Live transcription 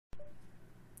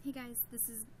Hey guys, this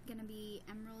is going to be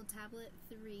Emerald Tablet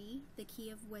 3, the Key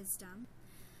of Wisdom.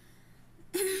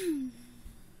 I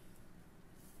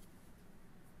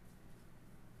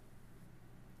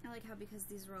like how because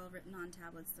these were all written on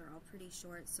tablets, they're all pretty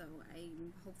short, so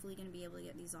I'm hopefully going to be able to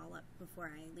get these all up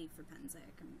before I leave for 𝒯𝒽𝓁𝒹.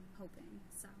 I'm hoping.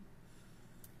 So,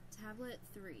 Tablet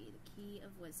 3, the Key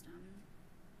of Wisdom.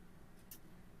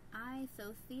 I,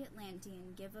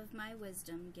 𝒯𝒶𝒷𝓁𝒹𝓭, give of my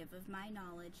wisdom, give of my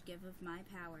knowledge, give of my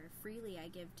power, freely I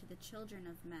give to the children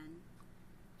of men.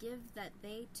 Give that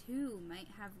they too might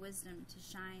have wisdom to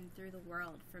shine through the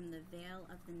world from the veil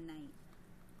of the night.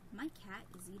 My cat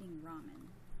is eating ramen.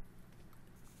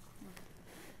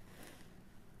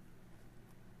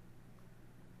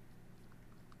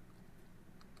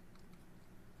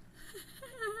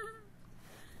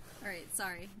 Alright,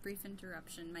 sorry, brief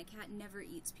interruption. My cat never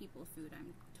eats people food.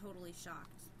 I'm totally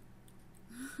shocked.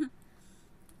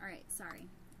 Alright, sorry.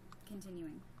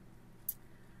 Continuing.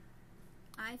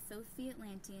 I,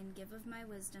 𝒯𝒶𝒷𝓁𝒹𝓭, give of my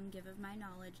wisdom, give of my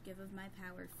knowledge, give of my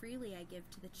power, freely I give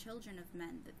to the children of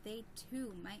men, that they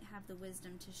too might have the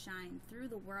wisdom to shine through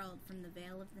the world from the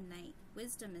veil of the night.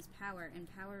 Wisdom is power,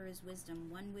 and power is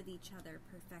wisdom, one with each other,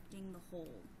 perfecting the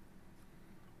whole.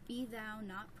 Be thou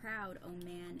not proud, O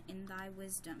man, in thy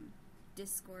wisdom.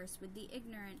 Discourse with the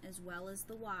ignorant as well as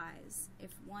the wise.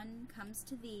 If one comes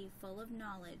to thee full of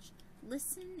knowledge,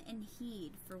 listen and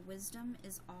heed, for wisdom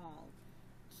is all.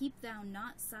 Keep thou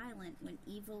not silent when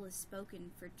evil is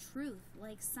spoken, for truth,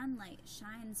 like sunlight,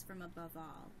 shines from above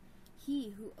all. He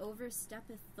who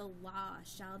oversteppeth the law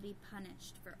shall be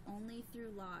punished, for only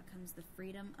through law comes the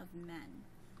freedom of men.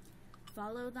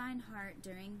 Follow thine heart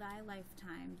during thy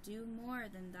lifetime. Do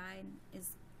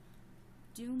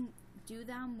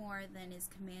thou more than is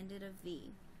commanded of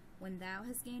thee. When thou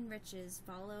hast gained riches,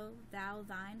 follow thou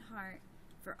thine heart,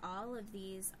 for all of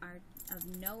these are of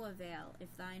no avail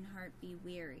if thine heart be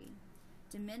weary.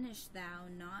 Diminish thou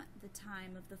not the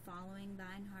time of the following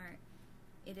thine heart.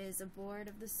 It is a board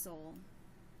of the soul.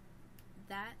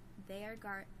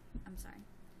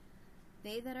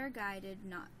 They that are guided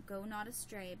go not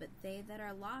astray, but they that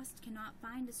are lost cannot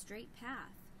find a straight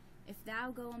path. If thou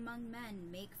go among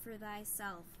men, make for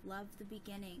thyself love the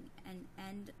beginning and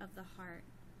end of the heart.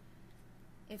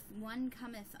 If one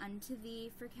cometh unto thee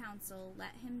for counsel,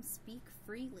 let him speak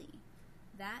freely,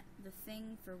 that the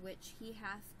thing for which he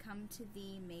hath come to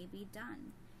thee may be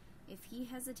done. If he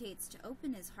hesitates to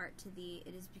open his heart to thee,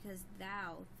 it is because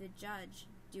thou, the judge,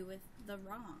 doeth the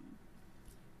wrong.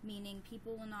 Meaning,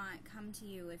 people will not come to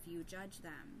you if you judge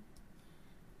them,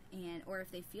 or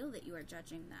if they feel that you are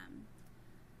judging them.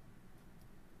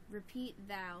 Repeat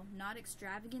thou not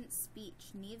extravagant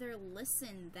speech, neither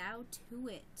listen thou to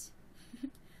it,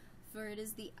 for it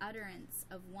is the utterance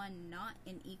of one not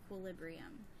in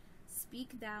equilibrium.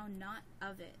 Speak thou not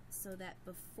of it, so that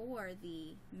before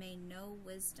thee may know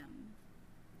wisdom.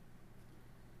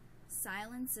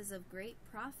 Silence is of great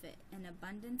profit, and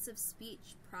abundance of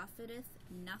speech profiteth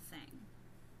nothing.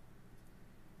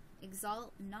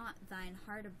 Exalt not thine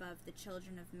heart above the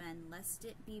children of men, lest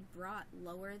it be brought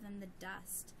lower than the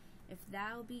dust. If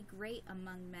thou be great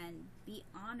among men, be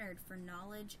honored for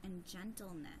knowledge and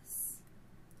gentleness.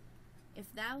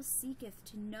 If thou seeketh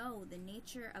to know the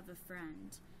nature of a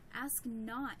friend, ask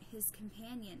not his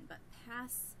companion, but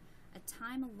pass a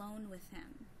time alone with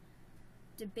him.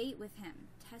 Debate with him,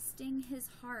 testing his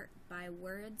heart by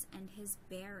words and his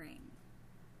bearing.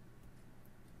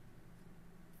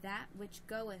 That which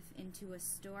goeth into a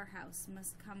storehouse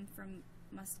must come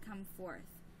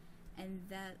forth, and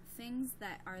the things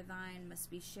that are thine must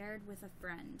be shared with a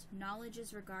friend. Knowledge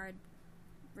is regarded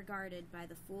by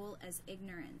the fool as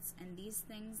ignorance, and these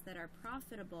things that are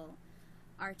profitable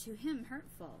are to him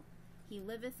hurtful. He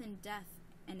liveth in death,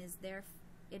 and it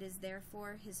is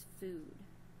therefore his food.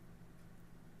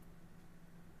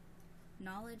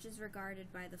 Knowledge is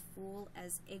regarded by the fool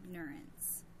as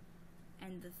ignorance,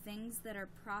 and the things that are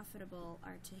profitable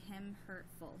are to him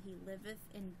hurtful. He liveth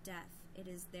in death, it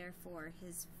is therefore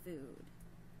his food.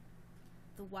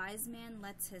 The wise man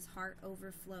lets his heart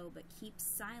overflow, but keeps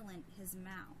silent his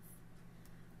mouth.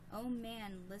 O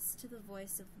man, list to the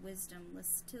voice of wisdom,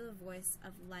 list to the voice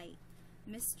of light.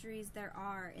 Mysteries there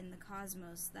are in the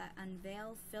cosmos that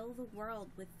fill the world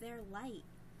with their light.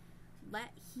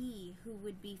 Let he who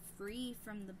would be free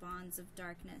from the bonds of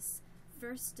darkness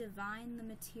first divine the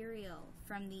material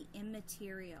from the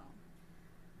immaterial,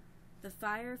 the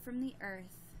fire from the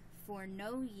earth. For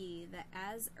know ye that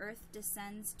as earth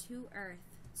descends to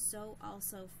earth, so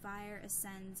also fire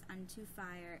ascends unto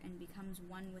fire and becomes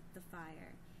one with the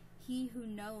fire. He who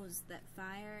knows that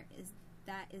fire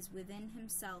is within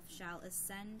himself shall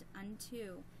ascend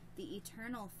unto the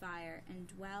eternal fire, and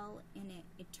dwell in it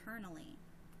eternally.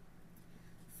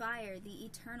 Fire, the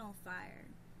eternal fire,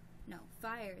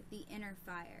 fire, the inner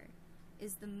fire,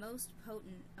 is the most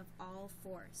potent of all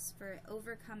force, for it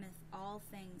overcometh all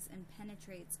things and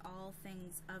penetrates all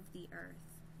things of the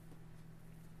earth.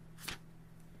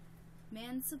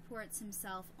 Man supports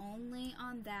himself only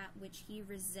on that which he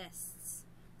resists.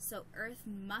 So earth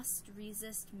must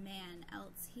resist man,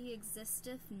 else he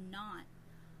existeth not.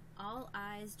 All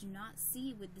eyes do not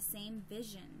see with the same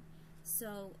vision.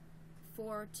 So,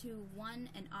 for to one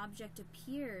an object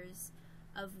appears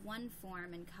of one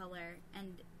form and color,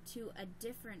 and to a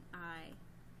different eye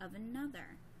of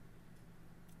another.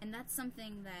 And that's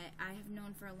something that I have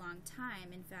known for a long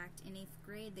time. In fact, in 8th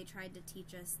grade, they tried to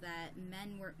teach us that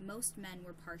most men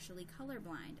were partially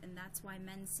colorblind, and that's why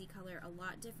men see color a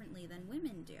lot differently than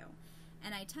women do.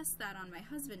 And I test that on my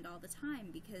husband all the time,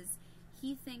 because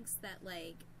he thinks that,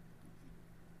 like,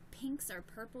 pinks are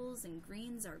purples and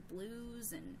greens are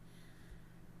blues, and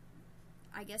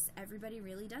I guess everybody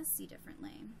really does see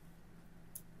differently.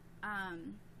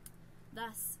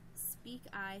 Thus speak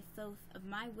I, Thoth, of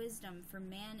my wisdom, for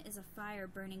man is a fire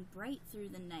burning bright through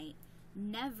the night,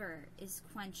 never is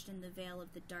quenched in the veil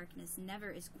of the darkness, never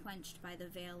is quenched by the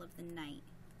veil of the night.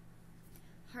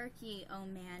 Hark ye, O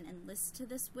man, and list to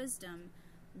this wisdom,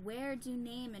 where do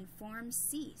name and form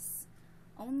cease?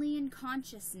 Only in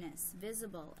consciousness,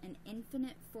 visible, an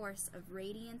infinite force of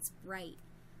radiance bright,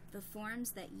 the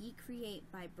forms that ye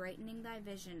create by brightening thy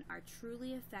vision are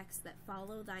truly effects that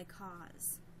follow thy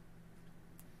cause.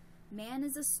 Man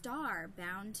is a star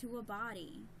bound to a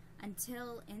body,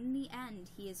 until in the end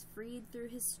he is freed through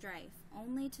his strife.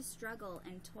 Only to struggle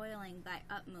and toiling thy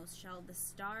utmost shall the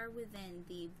star within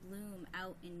thee bloom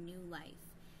out in new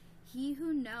life. He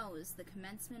who knows the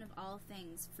commencement of all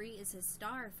things, free is his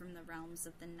star from the realms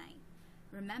of the night.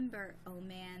 Remember, O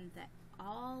man, that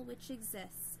all which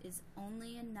exists is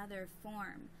only another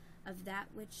form of that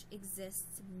which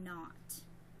exists not.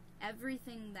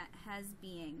 Everything that has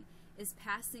being is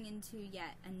passing into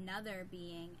yet another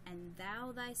being, and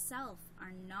thou thyself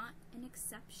art not an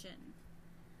exception.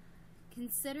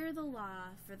 Consider the law,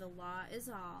 for the law is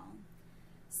all.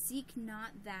 Seek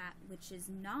not that which is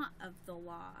not of the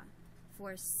law,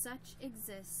 for such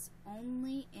exists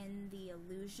only in the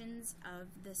illusions of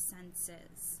the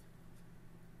senses.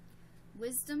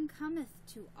 Wisdom cometh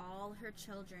to all her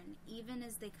children, even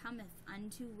as they cometh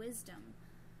unto wisdom.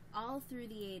 All through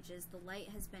the ages the light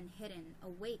has been hidden.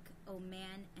 Awake, O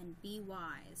man, and be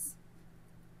wise.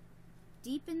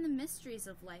 Deep in the mysteries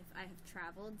of life I have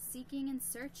traveled, seeking and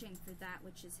searching for that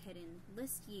which is hidden.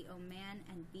 List ye, O man,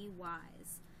 and be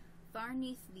wise. Far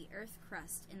neath the earth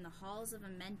crust, in the halls of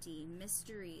𝒯𝒶𝒷𝓁𝒺,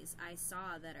 mysteries I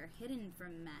saw that are hidden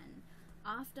from men.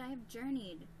 Oft I have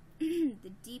journeyed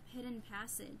the deep hidden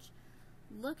passage,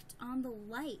 looked on the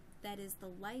light that is the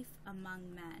life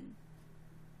among men.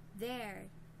 There,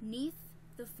 neath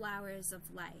the flowers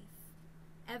of life,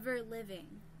 ever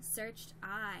living, searched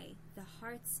I the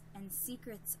hearts and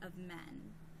secrets of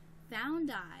men.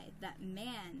 Found I that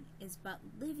man is but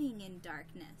living in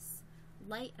darkness,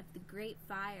 light of the great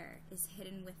fire is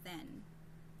hidden within.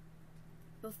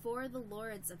 Before the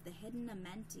lords of the hidden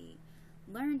𝒯𝒶𝒷𝓁𝒺,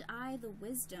 learned I the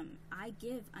wisdom I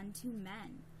give unto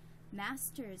men.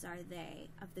 Masters are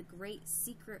they of the great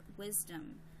secret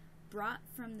wisdom, brought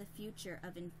from the future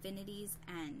of infinity's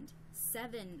end.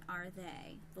 7 are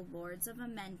they, the lords of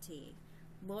𝒯𝒶𝒷𝓁𝒺,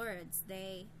 lords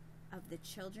they of the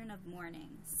children of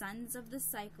morning, sons of the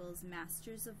cycles,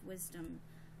 masters of wisdom.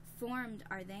 Formed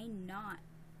are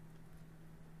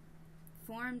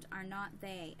not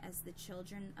they as the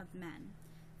children of men.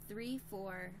 3,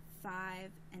 4,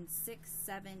 5, and 6,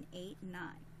 7, 8, 9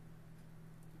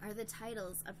 are the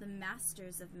titles of the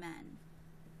masters of men.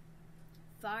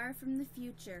 Far from the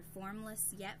future,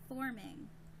 formless yet forming,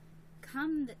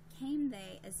 came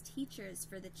they as teachers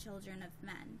for the children of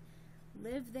men.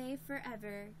 Live they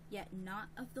forever, yet not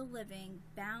of the living,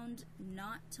 bound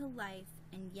not to life,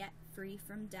 and yet free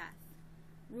from death.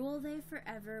 Rule they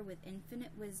forever with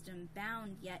infinite wisdom,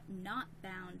 bound yet not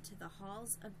bound to the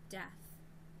halls of death.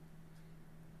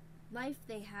 Life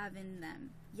they have in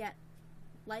them, yet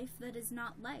life that is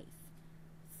not life.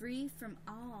 Free from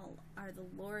all are the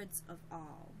lords of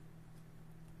all.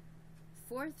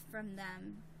 Forth from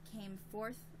them came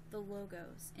forth the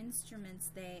Logos, instruments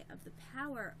they of the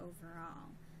power over all.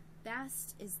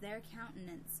 Vast is their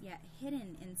countenance, yet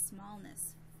hidden in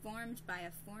smallness, formed by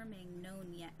a forming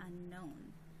known yet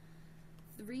unknown.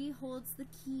 3 holds the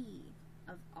key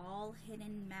of all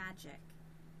hidden magic.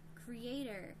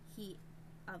 Creator he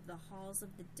of the halls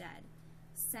of the dead.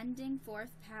 sending forth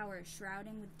power,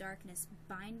 shrouding with darkness,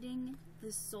 binding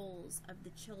the souls of the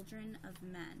children of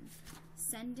men,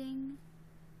 sending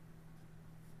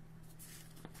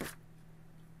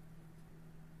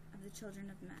of the children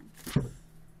of men.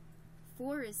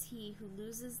 For is he who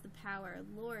loses the power,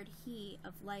 Lord, he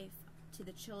of life to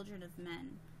the children of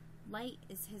men. Light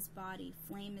is his body,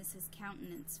 flame is his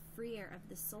countenance, freer of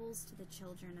the souls to the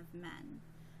children of men.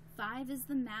 5 is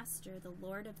the master, the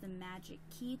lord of the magic,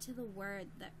 key to the word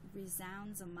that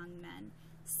resounds among men.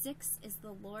 6 is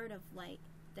the lord of light,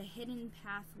 the hidden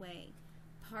pathway,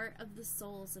 part of the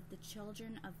souls of the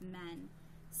children of men.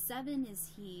 7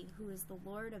 is he who is the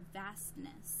lord of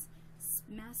vastness,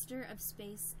 master of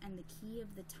space and the key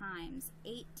of the times.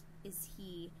 8 is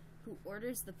he who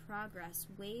orders the progress,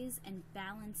 weighs and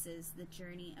balances the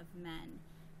journey of men.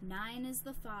 9 is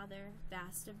the Father,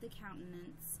 vast of the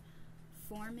countenance,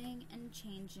 forming and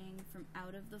changing from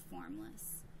out of the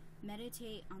formless.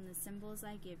 Meditate on the symbols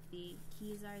I give thee,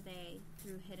 keys are they,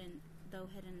 though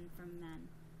hidden from men.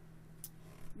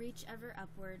 Reach ever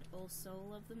upward, O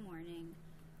soul of the morning,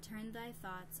 turn thy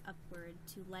thoughts upward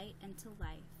to light and to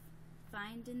life.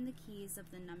 Find in the keys of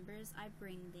the numbers I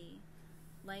bring thee,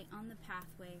 light on the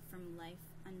pathway from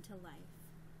life unto life.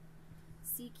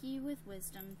 Seek ye with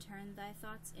wisdom, turn thy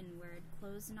thoughts inward,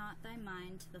 close not thy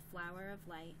mind to the flower of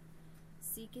light.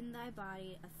 Seek in thy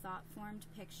body a thought-formed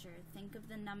picture, think of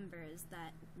the numbers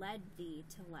that led thee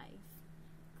to life.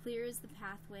 Clear is the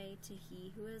pathway to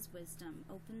he who has wisdom,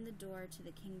 open the door to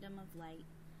the kingdom of light.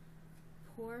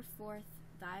 Pour forth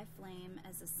thy flame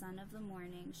as a sun of the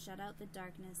morning, shut out the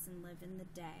darkness and live in the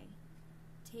day.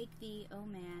 Take thee, O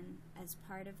man, as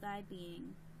part of thy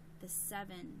being, the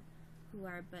 7 who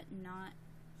are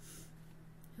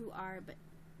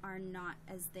not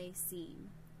as they seem.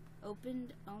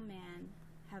 Opened, O man,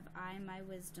 have I my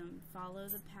wisdom, follow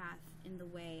the path in the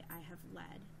way I have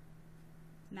led.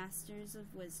 Masters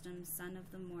of wisdom, son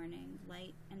of the morning,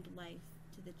 light and life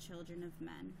to the children of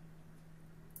men.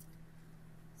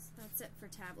 So that's it for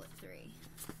tablet 3.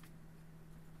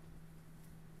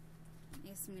 I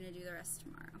guess I'm going to do the rest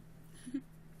tomorrow.